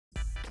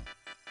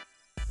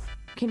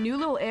Can new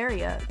little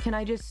area. Can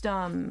I just,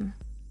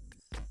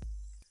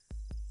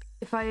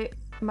 if I...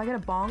 Am I gonna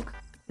bonk?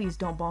 Please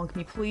don't bonk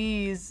me,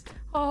 please.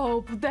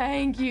 Oh,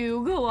 thank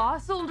you.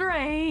 Colossal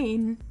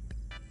Drain.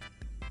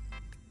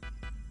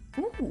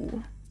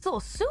 Ooh. It's a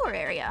little sewer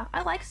area.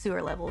 I like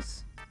sewer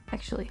levels,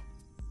 actually.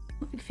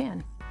 I'm a big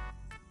fan.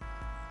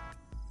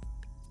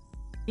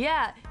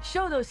 Yeah,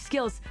 show those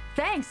skills.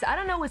 Thanks. I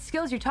don't know what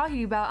skills you're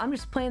talking about. I'm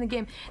just playing the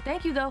game.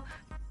 Thank you, though.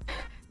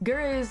 Gur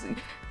is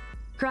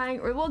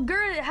crying. Well,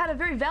 Gur had a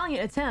very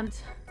valiant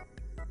attempt.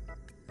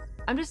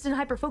 I'm just in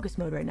hyper-focus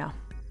mode right now.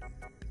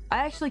 I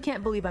actually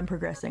can't believe I'm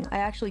progressing. I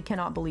actually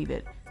cannot believe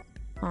it.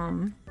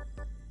 Got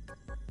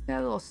a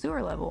little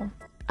sewer level.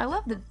 I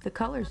love the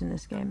colors in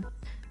this game.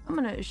 I'm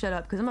gonna shut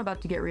up because I'm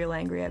about to get real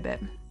angry, I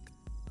bet.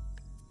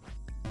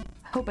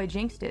 I hope I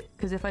jinxed it,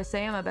 because if I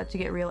say I'm about to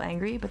get real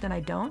angry, but then I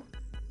don't,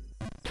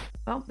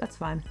 well, that's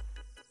fine.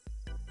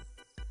 It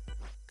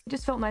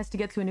just felt nice to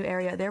get to a new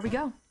area. There we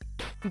go.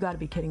 You gotta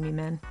be kidding me,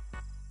 man.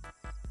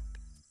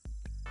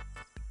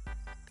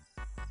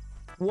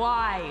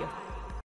 Why?